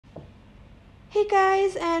Hey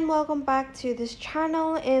guys, and welcome back to this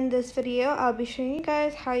channel. In this video I'll be showing you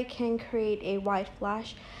guys how you can create a white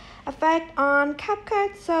flash effect on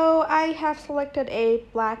CapCut. So I have selected a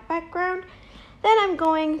black background, then I'm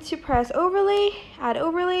going to press overlay, add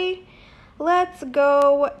overlay. Let's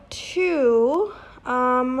go to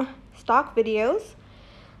stock videos,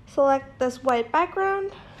 select this white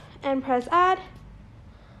background and press add,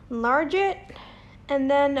 enlarge it, and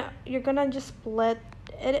then you're gonna just split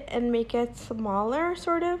it and make it smaller,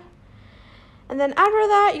 sort of. And then after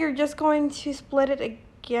that, you're just going to split it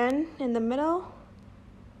again in the middle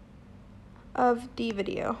of the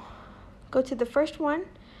video. Go to the first one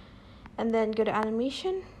and then go to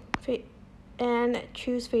animation, fade, and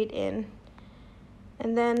choose fade in.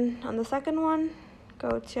 And then on the second one,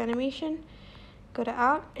 go to animation, go to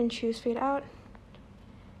out and choose fade out.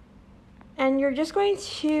 And you're just going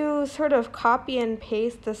to sort of copy and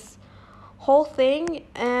paste this whole thing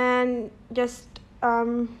and just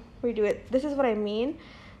redo it. This is what I mean.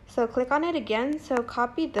 So click on it again. So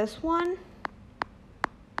copy this one,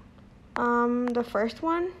 the first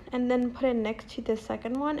one, and then put it next to the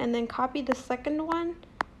second one, and then copy the second one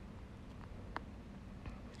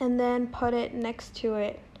and then put it next to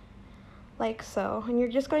it like so. And you're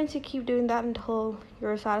just going to keep doing that until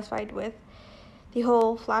you're satisfied with the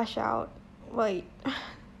whole flash out. Wait,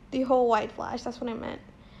 the whole white flash, that's what I meant.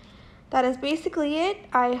 That is basically it.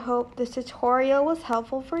 I hope this tutorial was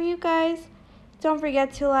helpful for you guys. Don't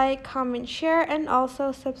forget to like, comment, share, and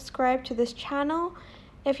also subscribe to this channel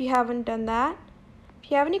if you haven't done that.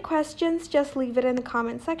 If you have any questions, just leave it in the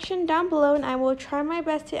comment section down below and I will try my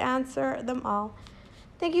best to answer them all.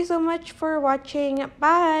 Thank you so much for watching.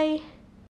 Bye!